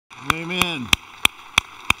Amen.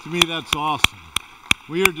 To me, that's awesome.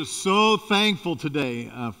 We are just so thankful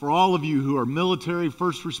today for all of you who are military,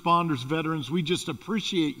 first responders, veterans. We just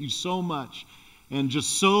appreciate you so much and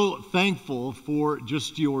just so thankful for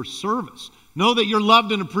just your service. Know that you're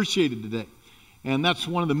loved and appreciated today. And that's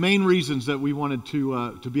one of the main reasons that we wanted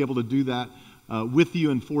to be able to do that with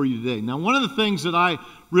you and for you today. Now, one of the things that I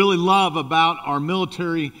really love about our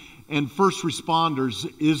military and first responders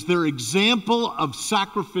is their example of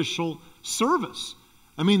sacrificial service.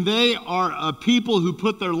 I mean, they are people who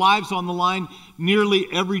put their lives on the line nearly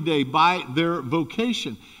every day by their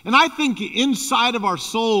vocation. And I think inside of our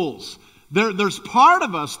souls, there's part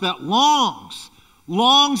of us that longs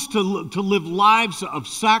to live lives of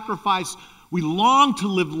sacrifice. We long to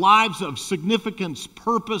live lives of significance,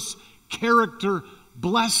 purpose, character,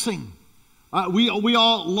 blessing. We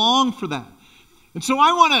all long for that. And so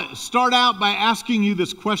I want to start out by asking you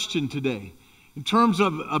this question today in terms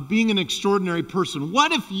of being an extraordinary person.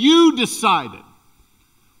 What if you decided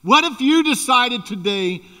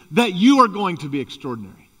today that you are going to be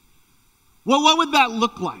extraordinary? Well, what would that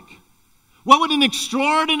look like? What would an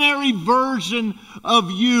extraordinary version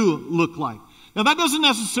of you look like? Now, that doesn't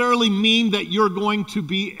necessarily mean that you're going to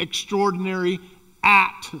be extraordinary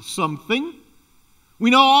at something. We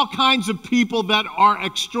know all kinds of people that are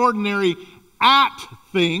extraordinary at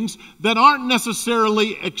things that aren't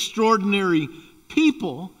necessarily extraordinary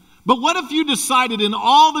people. But what if you decided in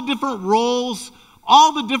all the different roles,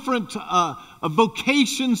 all the different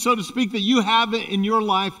vocations, so to speak, that you have in your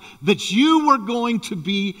life, that you were going to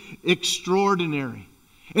be extraordinary?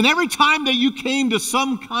 And every time that you came to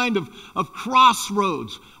some kind of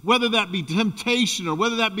crossroads, whether that be temptation or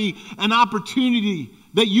whether that be an opportunity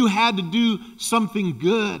that you had to do something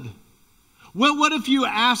good, well, what if you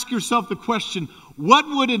ask yourself the question, what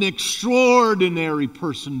would an extraordinary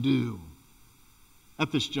person do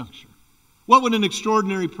at this juncture? What would an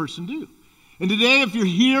extraordinary person do? And today, if you're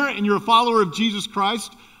here and you're a follower of Jesus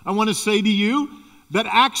Christ, I want to say to you that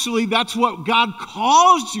actually that's what God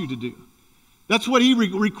calls you to do. That's what He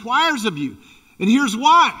requires of you. And here's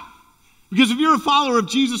why. Because if you're a follower of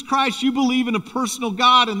Jesus Christ, you believe in a personal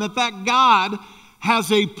God and that God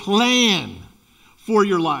has a plan for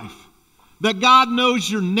your life. That God knows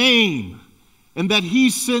your name and that He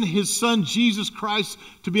sent His Son, Jesus Christ,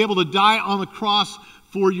 to be able to die on the cross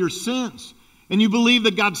for your sins. And you believe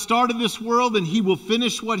that God started this world and He will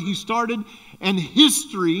finish what He started, and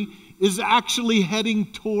history is actually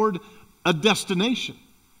heading toward a destination.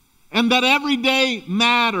 And that every day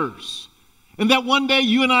matters. And that one day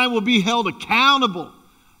you and I will be held accountable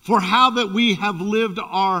for how that we have lived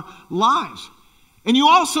our lives. And you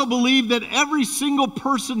also believe that every single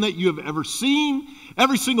person that you have ever seen,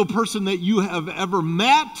 every single person that you have ever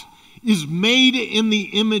met is made in the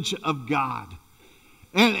image of God.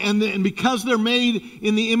 And because they're made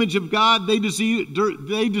in the image of God, they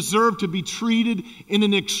deserve to be treated in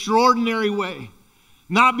an extraordinary way.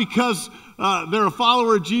 Not because they're a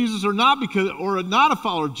follower of Jesus or not a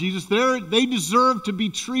follower of Jesus. They deserve to be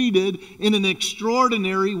treated in an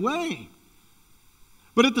extraordinary way.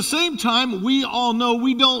 But at the same time, we all know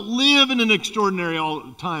we don't live in an extraordinary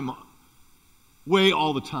way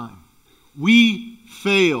all the time. We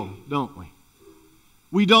fail, don't we?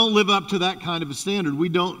 We don't live up to that kind of a standard. We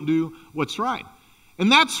don't do what's right.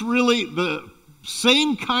 And that's really the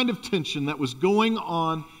same kind of tension that was going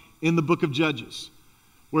on in the book of Judges,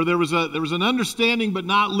 where there was an understanding but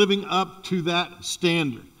not living up to that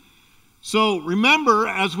standard. So remember,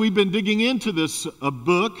 as we've been digging into this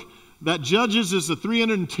book, that Judges is a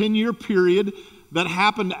 310-year period that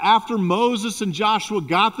happened after Moses and Joshua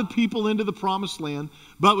got the people into the promised land,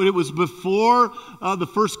 but it was before the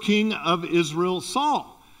first king of Israel,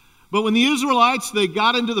 Saul. But when the Israelites, they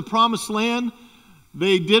got into the promised land,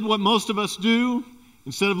 they did what most of us do.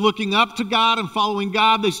 Instead of looking up to God and following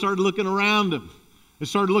God, they started looking around them. They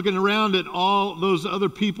started looking around at all those other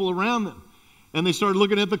people around them. And they started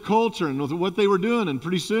looking at the culture and what they were doing, and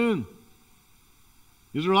pretty soon,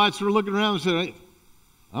 the Israelites were looking around and said, hey,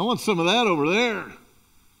 I want some of that over there.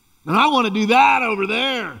 And I want to do that over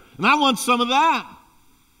there. And I want some of that.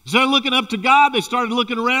 Instead of looking up to God, they started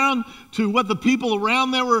looking around to what the people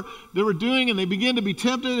around there were doing, and they began to be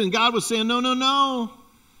tempted. And God was saying, no.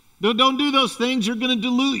 Don't do those things. You're going to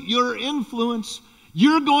dilute your influence.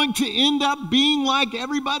 You're going to end up being like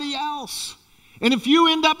everybody else. And if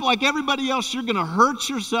you end up like everybody else, you're going to hurt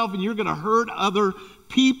yourself and you're going to hurt other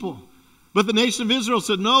people. But the nation of Israel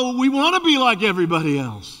said, no, we want to be like everybody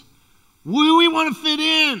else. We want to fit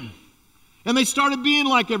in. And they started being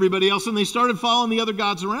like everybody else, and they started following the other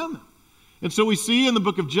gods around them. And so we see in the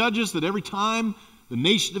book of Judges that every time the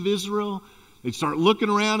nation of Israel They'd start looking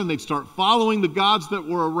around and they'd start following the gods that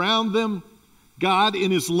were around them. God,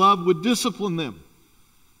 in his love, would discipline them.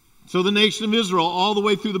 So the nation of Israel, all the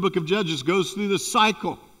way through the book of Judges, goes through this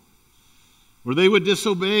cycle where they would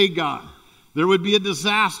disobey God. There would be a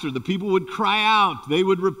disaster. The people would cry out. They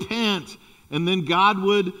would repent. And then God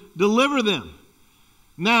would deliver them.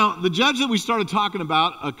 Now, the judge that we started talking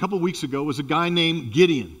about a couple weeks ago was a guy named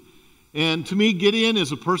Gideon. And to me, Gideon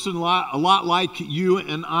is a person a lot like you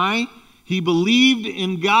and I. He believed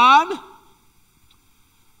in God,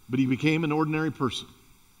 but he became an ordinary person.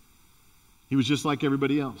 He was just like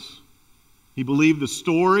everybody else. He believed the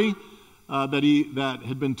story that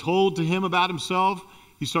had been told to him about himself.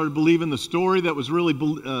 He started believing the story that was really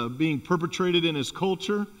being perpetrated in his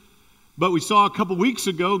culture. But we saw a couple weeks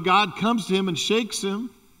ago, God comes to him and shakes him.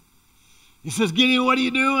 He says, Gideon, what are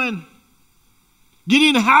you doing?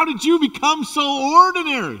 Gideon, how did you become so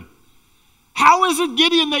ordinary? How is it,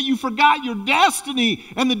 Gideon, that you forgot your destiny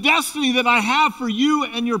and the destiny that I have for you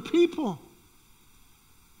and your people?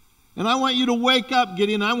 And I want you to wake up,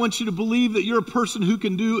 Gideon. I want you to believe that you're a person who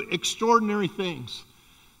can do extraordinary things.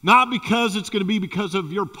 Not because it's going to be because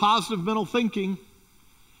of your positive mental thinking.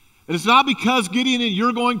 And it's not because, Gideon,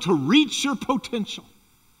 you're going to reach your potential.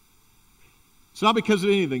 It's not because of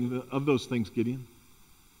anything of those things, Gideon.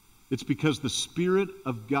 It's because the Spirit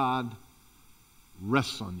of God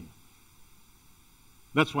rests on you.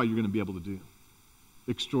 That's why you're going to be able to do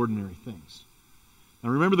extraordinary things.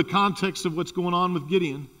 Now remember the context of what's going on with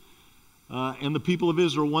Gideon and the people of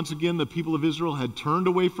Israel. Once again, the people of Israel had turned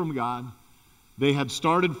away from God. They had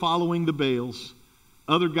started following the Baals,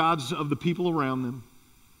 other gods of the people around them.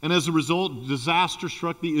 And as a result, disaster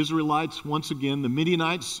struck the Israelites once again. The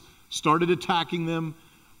Midianites started attacking them,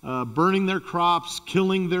 burning their crops,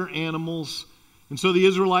 killing their animals. And so the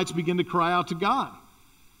Israelites began to cry out to God.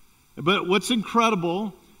 But what's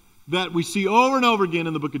incredible that we see over and over again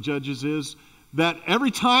in the book of Judges is that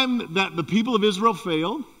every time that the people of Israel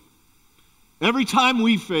failed, every time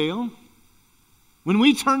we fail, when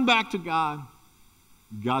we turn back to God,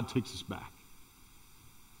 God takes us back.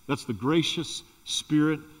 That's the gracious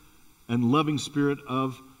Spirit and loving Spirit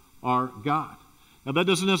of our God. Now that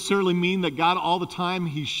doesn't necessarily mean that God all the time,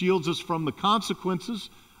 He shields us from the consequences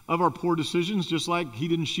of our poor decisions, just like He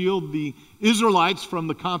didn't shield the Israelites from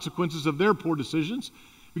the consequences of their poor decisions.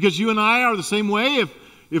 Because you and I are the same way.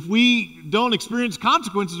 If we don't experience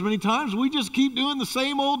consequences many times, we just keep doing the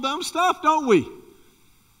same old dumb stuff, don't we?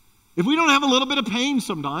 If we don't have a little bit of pain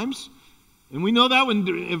sometimes, and we know that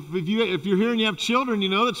if you're here and you have children, you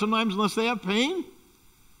know that sometimes unless they have pain,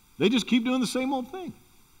 they just keep doing the same old thing.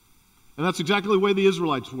 And that's exactly the way the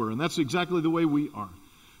Israelites were, and that's exactly the way we are.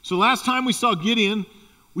 So last time we saw Gideon,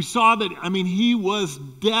 we saw that, he was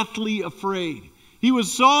deathly afraid. He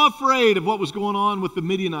was so afraid of what was going on with the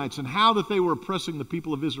Midianites and how that they were oppressing the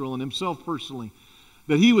people of Israel and himself personally,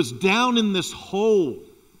 that he was down in this hole,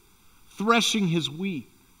 threshing his wheat.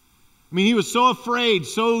 He was so afraid,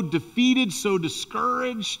 so defeated, so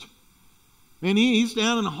discouraged. And he's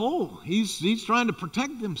down in a hole. He's trying to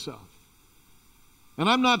protect himself. And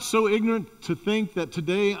I'm not so ignorant to think that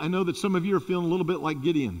today, I know that some of you are feeling a little bit like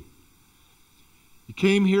Gideon. You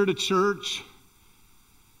came here to church,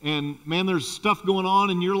 and man, there's stuff going on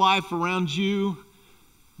in your life around you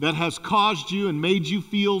that has caused you and made you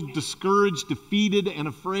feel discouraged, defeated, and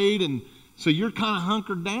afraid. And so you're kind of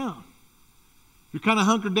hunkered down. You're kind of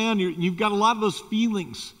hunkered down. You've got a lot of those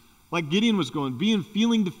feelings like Gideon was going,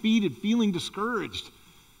 feeling defeated, feeling discouraged,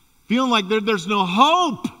 feeling like there's no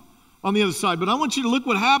hope on the other side. But I want you to look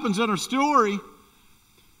what happens in our story.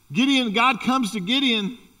 God comes to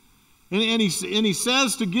Gideon, and he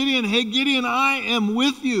says to Gideon, hey, Gideon, I am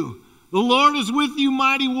with you. The Lord is with you,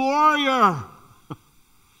 mighty warrior.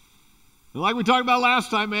 And like we talked about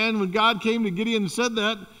last time, man, when God came to Gideon and said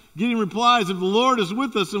that, Gideon replies, if the Lord is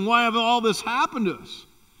with us, then why have all this happened to us?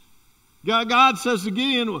 God says to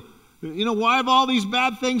Gideon, why have all these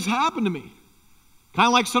bad things happened to me? Kind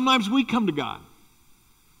of like sometimes we come to God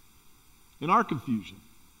in our confusion,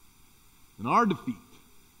 in our defeat,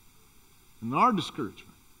 in our discouragement.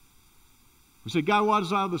 We say, God, why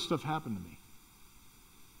does all this stuff happen to me?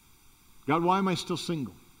 God, why am I still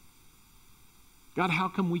single? God, how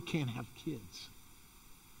come we can't have kids?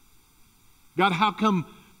 God, how come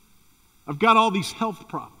I've got all these health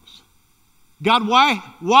problems? God,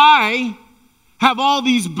 why have all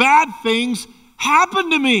these bad things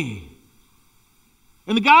happen to me?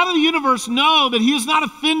 And the God of the universe knows that He is not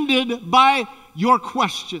offended by your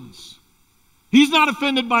questions. He's not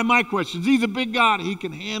offended by my questions. He's a big God. He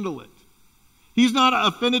can handle it. He's not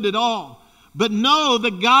offended at all. But know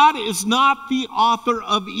that God is not the author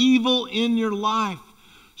of evil in your life.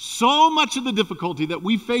 So much of the difficulty that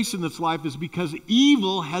we face in this life is because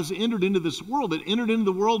evil has entered into this world. It entered into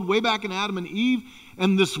the world way back in Adam and Eve,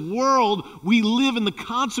 and this world, we live in the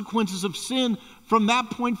consequences of sin from that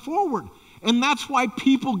point forward. And that's why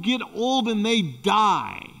people get old and they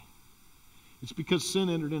die. It's because sin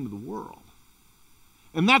entered into the world.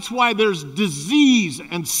 And that's why there's disease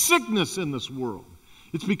and sickness in this world.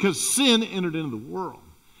 It's because sin entered into the world.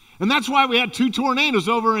 And that's why we had 2 tornadoes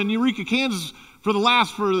over in Eureka, Kansas for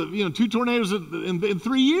 2 tornadoes in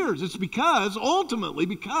 3 years. It's ultimately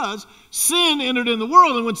because sin entered in the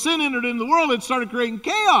world. And when sin entered in the world, it started creating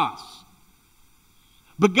chaos.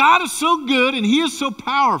 But God is so good and He is so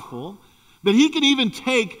powerful that He can even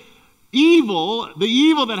take evil, the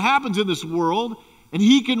evil that happens in this world, and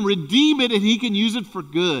He can redeem it and He can use it for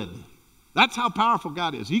good. That's how powerful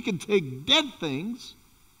God is. He can take dead things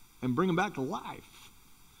and bring them back to life.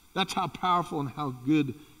 That's how powerful and how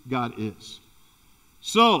good God is.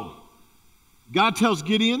 So, God tells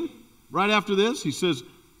Gideon right after this, He says,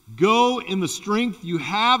 "Go in the strength you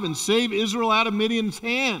have and save Israel out of Midian's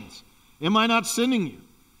hands. Am I not sending you?"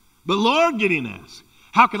 "But Lord," Gideon asked,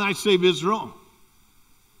 "how can I save Israel?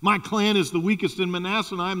 My clan is the weakest in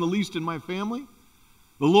Manasseh, and I am the least in my family."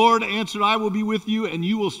 The Lord answered, "I will be with you, and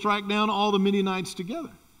you will strike down all the Midianites together."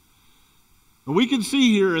 And we can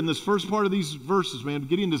see here in this first part of these verses, man,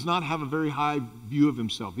 Gideon does not have a very high view of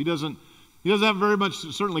himself. He doesn't have very much,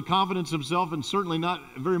 certainly, confidence in himself, and certainly not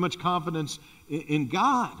very much confidence in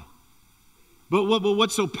God. But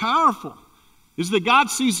what's so powerful is that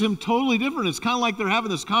God sees him totally different. It's kind of like they're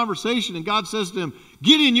having this conversation, and God says to him,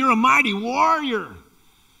 "Gideon, you're a mighty warrior."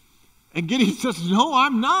 And Gideon says, "No,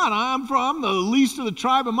 I'm not. I'm the least of the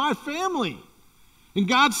tribe of my family." And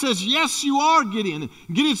God says, "Yes, you are, Gideon."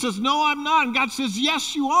 And Gideon says, "No, I'm not." And God says,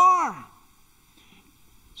 "Yes, you are."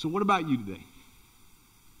 So what about you today?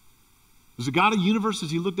 Does the God of the universe, does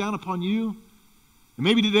He look down upon you? And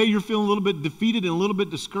maybe today you're feeling a little bit defeated and a little bit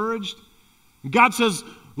discouraged. And God says,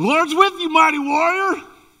 "The Lord's with you, mighty warrior.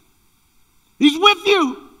 He's with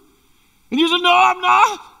you." And you say, "No, I'm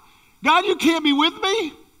not. God, you can't be with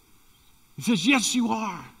me." He says, "Yes, you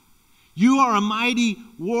are. You are a mighty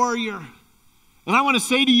warrior." And I want to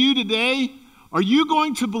say to you today, are you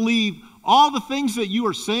going to believe all the things that you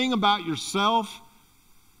are saying about yourself?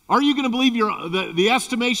 Are you going to believe the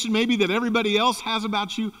estimation maybe that everybody else has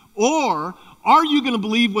about you? Or are you going to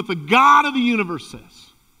believe what the God of the universe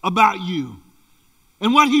says about you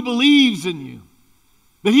and what He believes in you?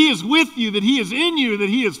 That He is with you, that He is in you, that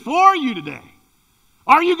He is for you today.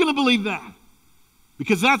 Are you going to believe that?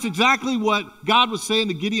 Because that's exactly what God was saying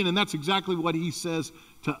to Gideon, and that's exactly what He says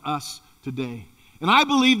to us today. And I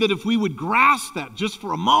believe that if we would grasp that just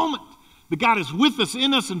for a moment, that God is with us,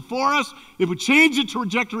 in us, and for us, it would change the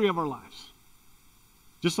trajectory of our lives.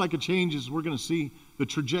 Just like it changes, we're going to see the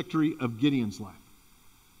trajectory of Gideon's life.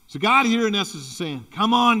 So God here in essence is saying,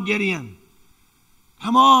 "Come on, Gideon.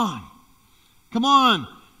 Come on. Come on.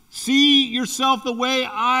 See yourself the way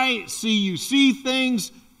I see you. See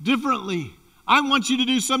things differently. I want you to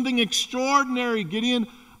do something extraordinary, Gideon.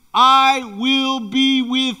 I will be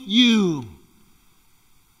with you."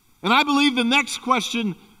 And I believe the next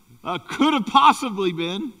question could have possibly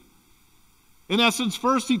been, in essence,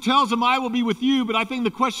 first He tells him, "I will be with you," but I think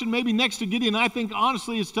the question maybe next to Gideon, I think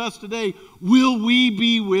honestly is to us today, will we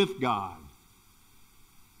be with God?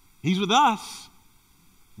 He's with us.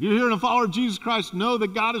 If you're here and a follower of Jesus Christ, know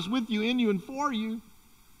that God is with you, in you, and for you.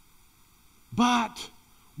 But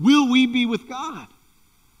will we be with God?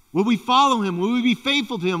 Will we follow Him? Will we be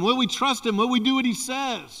faithful to Him? Will we trust Him? Will we do what He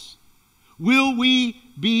says? Will we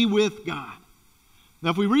be with God? Now,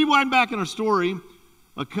 if we rewind back in our story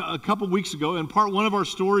a couple weeks ago, in part one of our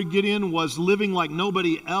story, Gideon was living like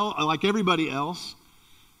nobody else, like everybody else,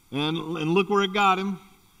 and look where it got him.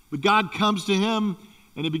 But God comes to him,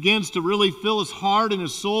 and He begins to really fill his heart and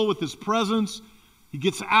his soul with His presence. He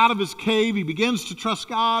gets out of his cave. He begins to trust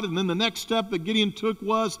God, and then the next step that Gideon took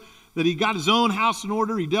was that he got his own house in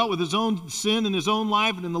order. He dealt with his own sin in his own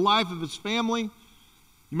life and in the life of his family.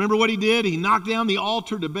 You remember what he did? He knocked down the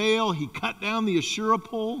altar to Baal. He cut down the Asherah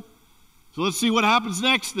pole. So let's see what happens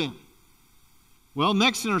next then. Well,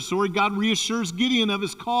 next in our story, God reassures Gideon of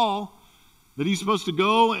his call, that he's supposed to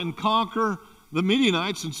go and conquer the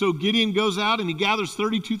Midianites. And so Gideon goes out and he gathers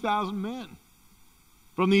 32,000 men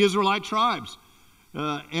from the Israelite tribes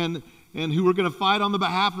and who were going to fight on the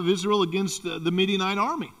behalf of Israel against the Midianite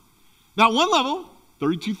army. Now, at one level,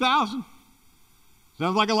 32,000.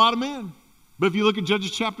 Sounds like a lot of men. But if you look at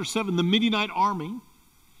Judges chapter 7, the Midianite army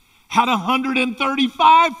had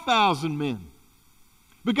 135,000 men.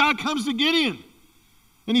 But God comes to Gideon,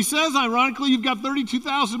 and He says, ironically, "You've got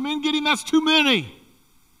 32,000 men, Gideon, that's too many.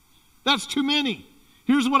 That's too many.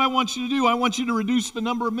 Here's what I want you to do. I want you to reduce the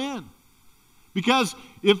number of men. Because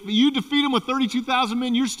if you defeat them with 32,000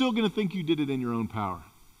 men, you're still going to think you did it in your own power.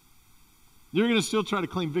 You're going to still try to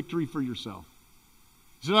claim victory for yourself.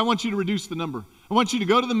 He said, I want you to reduce the number. I want you to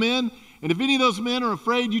go to the men, and if any of those men are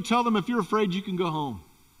afraid, you tell them if you're afraid, you can go home.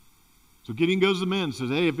 So Gideon goes to the men and says,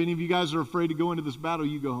 hey, if any of you guys are afraid to go into this battle,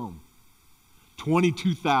 you go home.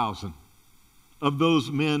 22,000 of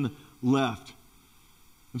those men left.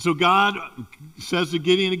 And so God says to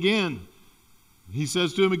Gideon again, he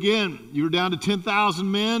says to him again, you were down to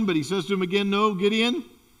 10,000 men, but he says to him again, no, Gideon,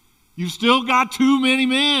 you've still got too many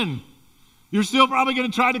men. You're still probably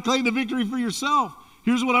going to try to claim the victory for yourself.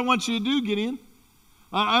 Here's what I want you to do, Gideon.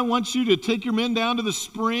 I want you to take your men down to the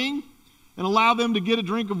spring and allow them to get a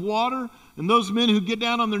drink of water. And those men who get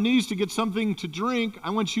down on their knees to get something to drink, I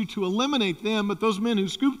want you to eliminate them. But those men who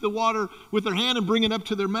scoop the water with their hand and bring it up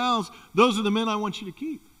to their mouths, those are the men I want you to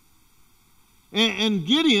keep. And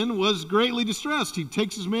Gideon was greatly distressed. He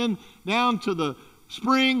takes his men down to the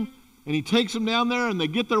spring, and he takes them down there, and they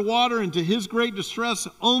get their water, and to his great distress,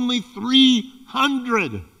 only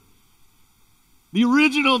 300. The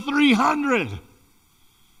original 300.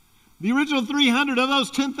 The original 300 of those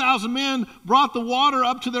 10,000 men brought the water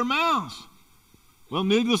up to their mouths. Well,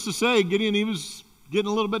 needless to say, Gideon, he was getting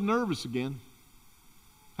a little bit nervous again.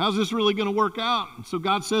 How's this really going to work out? And so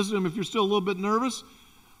God says to him, if you're still a little bit nervous,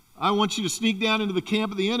 I want you to sneak down into the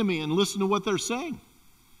camp of the enemy and listen to what they're saying.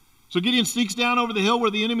 So Gideon sneaks down over the hill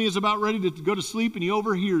where the enemy is about ready to go to sleep, and he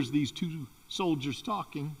overhears these two soldiers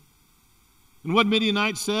talking. And what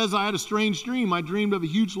Midianite says, I had a strange dream. I dreamed of a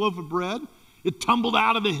huge loaf of bread. It tumbled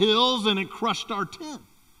out of the hills, and it crushed our tent.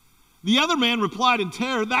 The other man replied in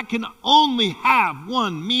terror, that can only have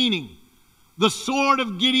one meaning. The sword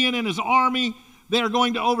of Gideon and his army, they are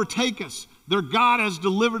going to overtake us. Their God has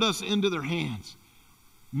delivered us into their hands.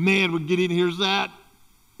 Man, when Gideon hears that,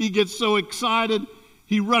 he gets so excited.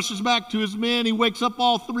 He rushes back to his men. He wakes up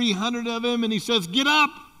all 300 of them, and he says, get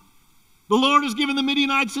up. The Lord has given the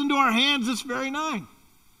Midianites into our hands this very night.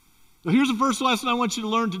 So here's the first lesson I want you to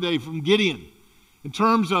learn today from Gideon in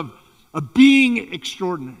terms of being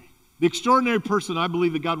extraordinary. The extraordinary person I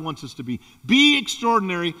believe that God wants us to be. Be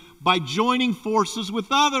extraordinary by joining forces with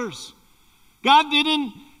others.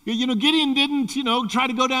 Gideon didn't, try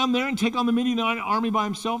to go down there and take on the Midianite army by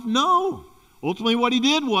himself. No. Ultimately, what he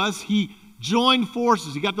did was he joined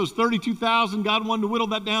forces. He got those 32,000. God wanted to whittle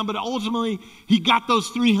that down, but ultimately he got those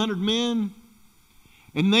 300 men,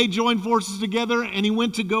 and they joined forces together, and he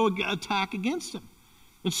went to go attack against him.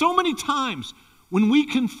 And so many times when we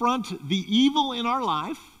confront the evil in our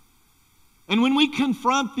life, and when we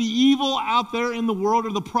confront the evil out there in the world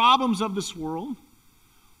or the problems of this world,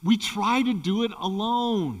 we try to do it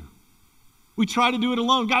alone. We try to do it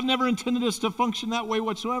alone. God never intended us to function that way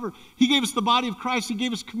whatsoever. He gave us the body of Christ. He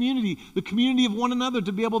gave us community, the community of one another,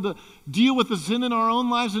 to be able to deal with the sin in our own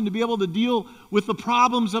lives and to be able to deal with the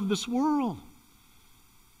problems of this world.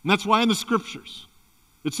 And that's why in the scriptures,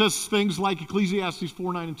 it says things like Ecclesiastes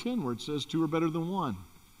 4, 9, and 10, where it says 2 are better than 1.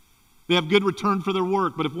 They have good return for their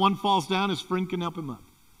work, but if one falls down, his friend can help him up.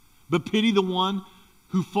 But pity the one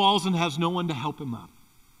who falls and has no one to help him up.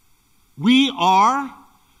 We are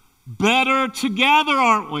better together,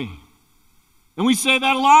 aren't we? And we say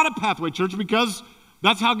that a lot at Pathway Church because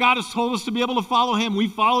that's how God has told us to be able to follow him. We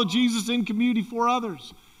follow Jesus in community for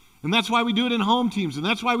others. And that's why we do it in home teams, and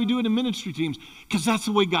that's why we do it in ministry teams, because that's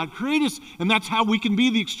the way God created us, and that's how we can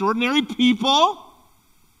be the extraordinary people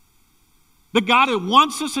that God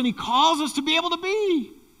wants us and he calls us to be able to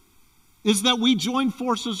be, is that we join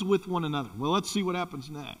forces with one another. Well, let's see what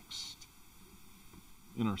happens next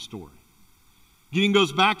in our story. Gideon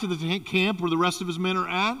goes back to the camp where the rest of his men are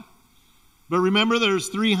at. But remember, there's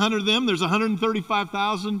 300 of them. There's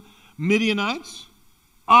 135,000 Midianites.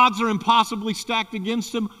 Odds are impossibly stacked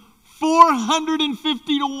against him.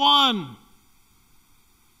 450 to 1.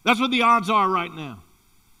 That's what the odds are right now.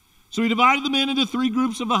 So he divided the men into 3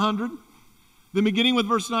 groups of 100. Then beginning with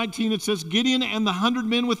verse 19, it says, Gideon and the 100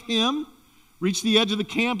 men with him reached the edge of the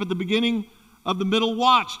camp at the beginning of the middle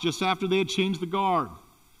watch, just after they had changed the guard.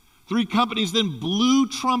 3 companies then blew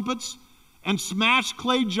trumpets and smashed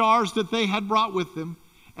clay jars that they had brought with them,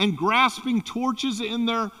 and grasping torches in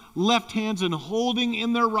their left hands and holding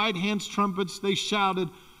in their right hands trumpets, they shouted,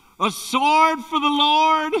 a sword for the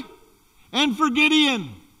Lord and for Gideon.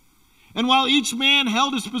 And while each man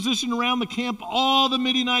held his position around the camp, all the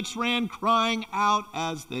Midianites ran, crying out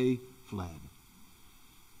as they fled.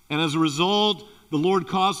 And as a result, the Lord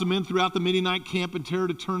caused the men throughout the Midianite camp in terror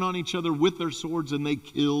to turn on each other with their swords, and they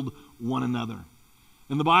killed one another.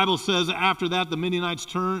 And the Bible says after that, the Midianites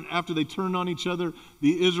after they turned on each other,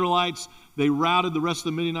 the Israelites, they routed the rest of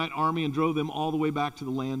the Midianite army and drove them all the way back to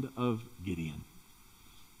the land of Gideon.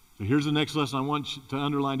 So here's the next lesson I want you to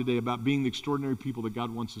underline today about being the extraordinary people that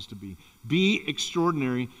God wants us to be. Be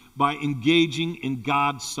extraordinary by engaging in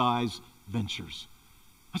God-sized ventures.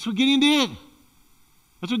 That's what Gideon did.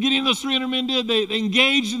 That's what Gideon and those 300 men did. They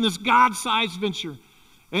engaged in this God-sized venture.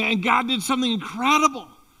 And God did something incredible,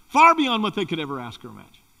 far beyond what they could ever ask or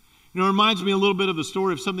imagine. You know, it reminds me a little bit of the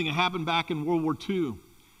story of something that happened back in World War II.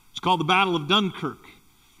 It's called the Battle of Dunkirk. I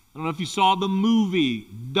don't know if you saw the movie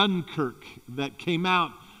Dunkirk that came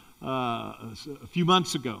out a few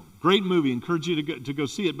months ago. Great movie. Encourage you to go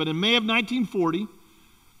see it. But in May of 1940,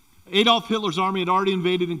 Adolf Hitler's army had already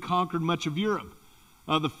invaded and conquered much of Europe.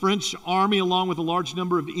 The French army, along with a large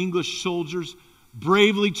number of English soldiers,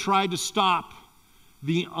 bravely tried to stop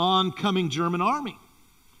the oncoming German army.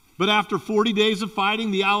 But after 40 days of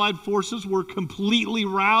fighting, the Allied forces were completely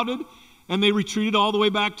routed, and they retreated all the way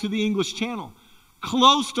back to the English Channel.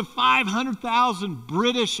 Close to 500,000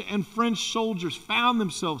 British and French soldiers found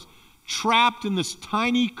themselves trapped in this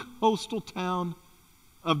tiny coastal town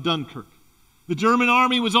of Dunkirk. The German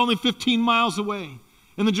army was only 15 miles away,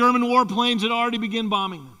 and the German warplanes had already begun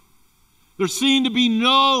bombing them. There seemed to be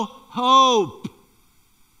no hope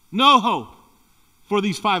for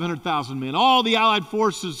these 500,000 men. All the Allied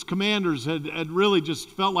forces commanders had really just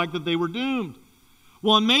felt like that they were doomed.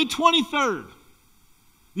 Well, on May 23rd,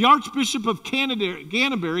 the Archbishop of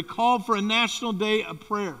Canterbury called for a national day of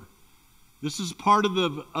prayer. This is part of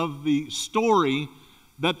the story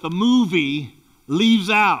that the movie leaves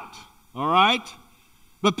out, all right?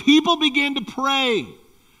 But people began to pray.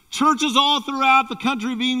 Churches all throughout the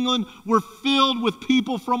country of England were filled with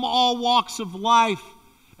people from all walks of life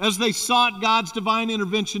as they sought God's divine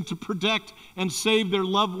intervention to protect and save their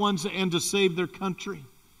loved ones and to save their country.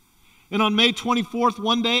 And on May 24th,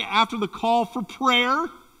 one day after the call for prayer,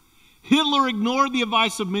 Hitler ignored the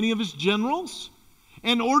advice of many of his generals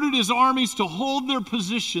and ordered his armies to hold their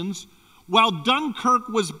positions while Dunkirk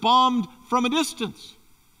was bombed from a distance.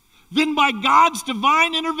 Then by God's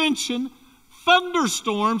divine intervention,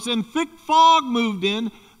 thunderstorms and thick fog moved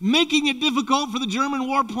in, making it difficult for the German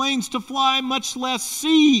warplanes to fly, much less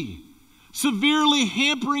see, severely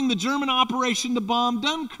hampering the German operation to bomb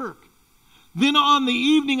Dunkirk. Then on the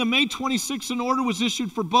evening of May 26th, an order was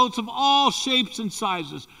issued for boats of all shapes and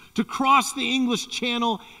sizes to cross the English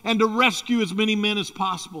Channel and to rescue as many men as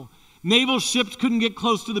possible. Naval ships couldn't get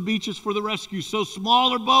close to the beaches for the rescue, so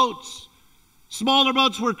smaller boats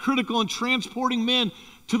were critical in transporting men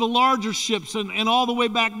to the larger ships and all the way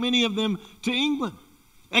back, many of them, to England.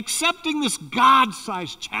 Accepting this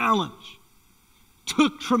God-sized challenge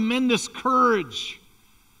took tremendous courage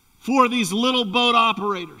for these little boat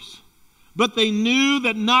operators. But they knew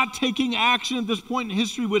that not taking action at this point in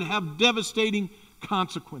history would have devastating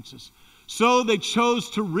consequences. So they chose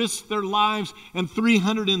to risk their lives, and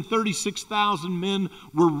 336,000 men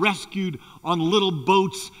were rescued on little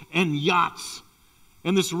boats and yachts.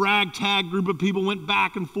 And this ragtag group of people went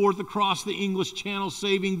back and forth across the English Channel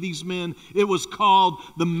saving these men. It was called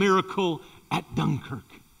the Miracle at Dunkirk.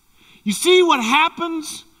 You see what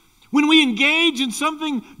happens when we engage in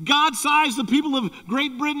something God-sized? The people of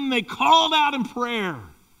Great Britain, they called out in prayer.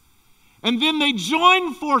 And then they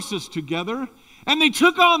joined forces together, and they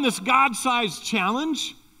took on this God-sized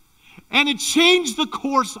challenge, and it changed the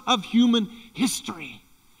course of human history.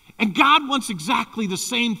 And God wants exactly the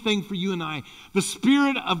same thing for you and I. The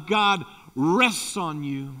Spirit of God rests on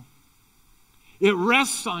you. It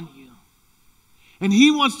rests on you. And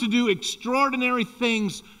He wants to do extraordinary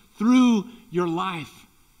things through your life.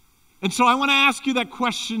 And so I want to ask you that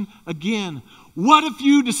question again. What if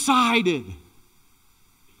you decided?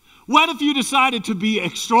 What if you decided to be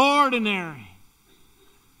extraordinary?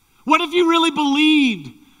 What if you really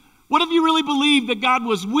believed? What if you really believed that God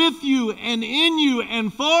was with you and in you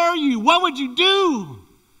and for you? What would you do?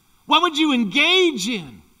 What would you engage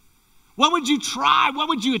in? What would you try? What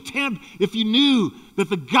would you attempt if you knew that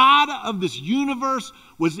the God of this universe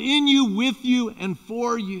was in you, with you, and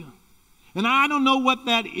for you? And I don't know what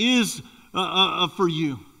that is for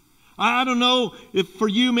you. I don't know if for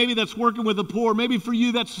you, maybe that's working with the poor. Maybe for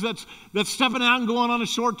you, that's stepping out and going on a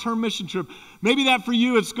short-term mission trip. Maybe that for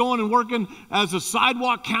you, it's going and working as a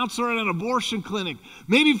sidewalk counselor at an abortion clinic.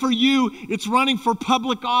 Maybe for you, it's running for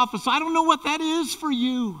public office. I don't know what that is for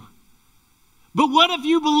you. But what if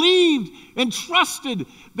you believed and trusted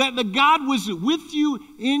that the God was with you,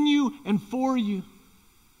 in you, and for you?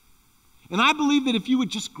 And I believe that if you would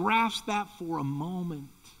just grasp that for a moment,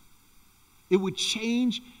 it would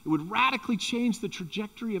radically change the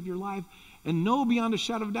trajectory of your life And know beyond a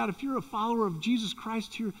shadow of a doubt, if you're a follower of Jesus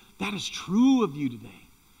Christ here, that is true of you today.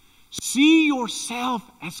 See yourself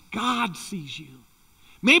as God sees you.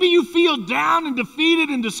 Maybe you feel down and defeated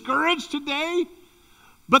and discouraged today,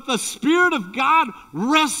 but the Spirit of God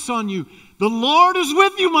rests on you. The Lord is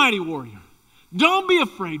with you, mighty warrior. Don't be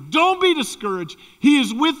afraid. Don't be discouraged. He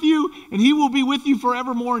is with you, and He will be with you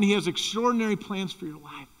forevermore, and He has extraordinary plans for your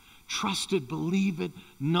life. Trust it, believe it,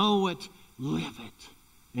 know it, live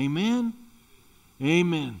it. Amen?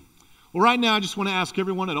 Amen. Well, right now, I just want to ask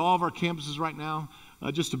everyone at all of our campuses right now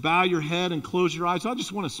just to bow your head and close your eyes. I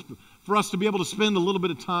just want for us to be able to spend a little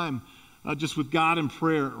bit of time just with God in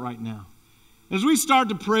prayer right now. As we start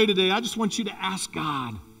to pray today, I just want you to ask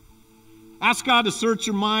God. Ask God to search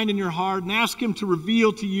your mind and your heart and ask Him to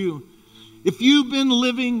reveal to you if you've been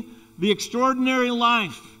living the extraordinary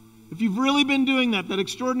life, if you've really been doing that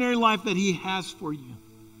extraordinary life that He has for you.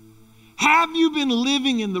 Have you been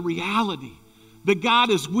living in the reality that God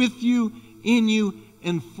is with you, in you,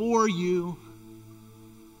 and for you?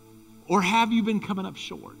 Or have you been coming up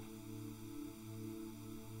short?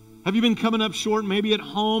 Have you been coming up short maybe at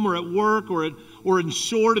home or at work or in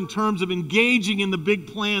short in terms of engaging in the big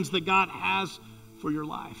plans that God has for your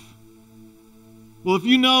life? Well, if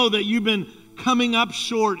you know that you've been coming up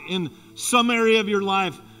short in some area of your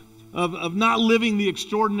life of not living the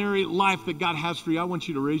extraordinary life that God has for you, I want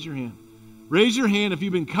you to raise your hand. Raise your hand if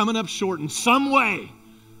you've been coming up short in some way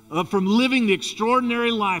from living the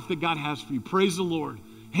extraordinary life that God has for you. Praise the Lord.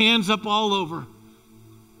 Hands up all over.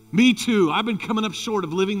 Me too. I've been coming up short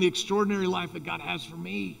of living the extraordinary life that God has for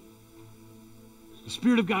me. The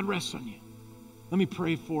Spirit of God rests on you. Let me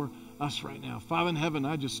pray for us right now. Father in heaven,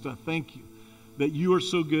 I just thank you that you are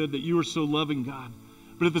so good, that you are so loving, God.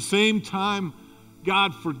 But at the same time,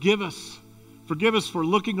 God, forgive us. Forgive us for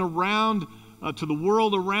looking around to the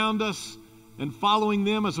world around us and following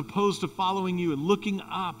them as opposed to following you and looking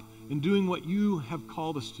up and doing what you have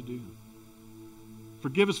called us to do.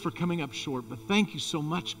 Forgive us for coming up short, but thank you so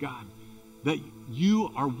much, God, that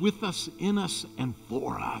you are with us, in us, and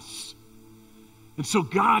for us. And so,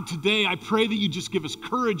 God, today I pray that you just give us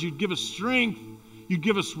courage, you'd give us strength, you'd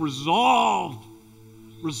give us resolve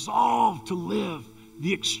to live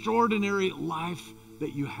the extraordinary life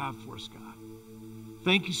that you have for us, God.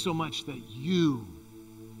 Thank you so much that you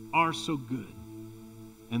are so good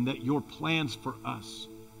and that your plans for us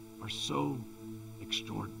are so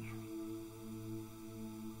extraordinary.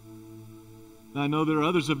 Now, I know there are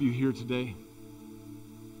others of you here today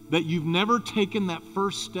that you've never taken that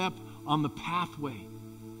first step on the pathway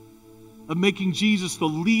of making Jesus the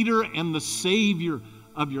leader and the Savior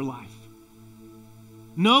of your life.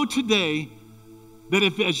 Know today that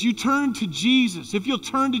as you turn to Jesus, if you'll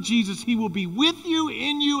turn to Jesus, He will be with you,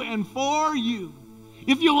 in you, and for you.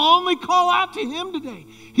 If you'll only call out to Him today,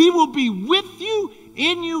 He will be with you,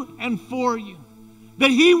 in you, and for you. That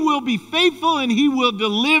He will be faithful and He will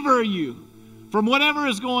deliver you from whatever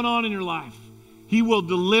is going on in your life. He will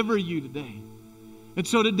deliver you today. And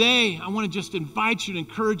so today, I want to just invite you and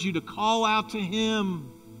encourage you to call out to Him,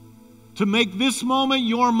 to make this moment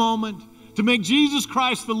your moment, to make Jesus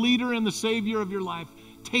Christ the leader and the Savior of your life.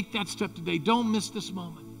 Take that step today. Don't miss this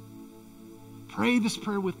moment. Pray this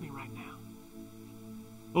prayer with me right now.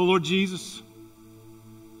 Oh, Lord Jesus,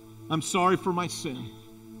 I'm sorry for my sin.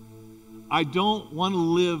 I don't want to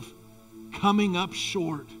live coming up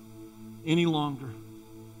short any longer.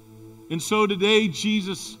 And so today,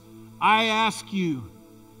 Jesus, I ask you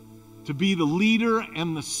to be the leader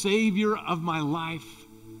and the Savior of my life.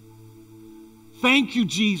 Thank you,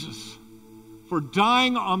 Jesus, for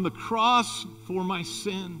dying on the cross for my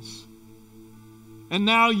sins. And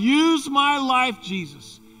now use my life,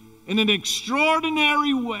 Jesus, in an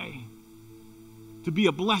extraordinary way to be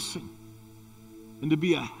a blessing and to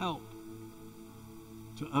be a help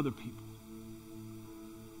to other people.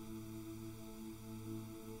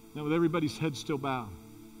 Now, with everybody's head still bowed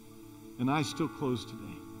and eyes still closed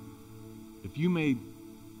today, if you made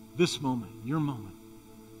this moment your moment,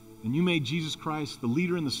 and you made Jesus Christ the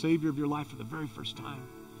leader and the Savior of your life for the very first time,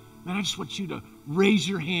 man, I just want you to raise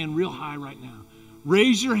your hand real high right now.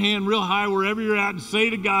 Raise your hand real high wherever you're at and say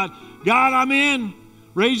to God, God, I'm in.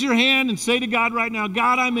 Raise your hand and say to God right now,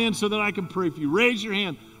 God, I'm in, so that I can pray for you. Raise your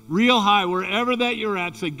hand real high wherever that you're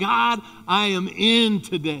at. Say, God, I am in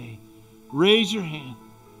today. Raise your hand.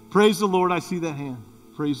 Praise the Lord. I see that hand.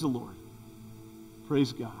 Praise the Lord.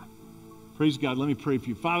 Praise God. Praise God. Let me pray for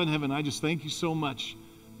you. Father in heaven, I just thank you so much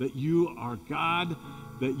that you are God,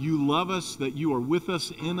 that you love us, that you are with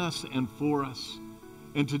us, in us, and for us.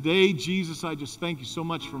 And today, Jesus, I just thank you so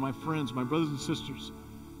much for my friends, my brothers and sisters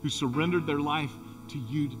who surrendered their life to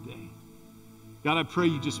you today. God, I pray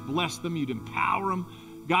you just bless them, you'd empower them.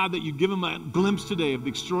 God, that you'd give them a glimpse today of the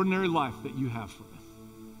extraordinary life that you have for them.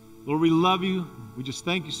 Lord, we love you. We just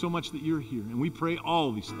thank you so much that you're here. And we pray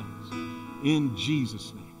all these things in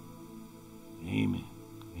Jesus' name.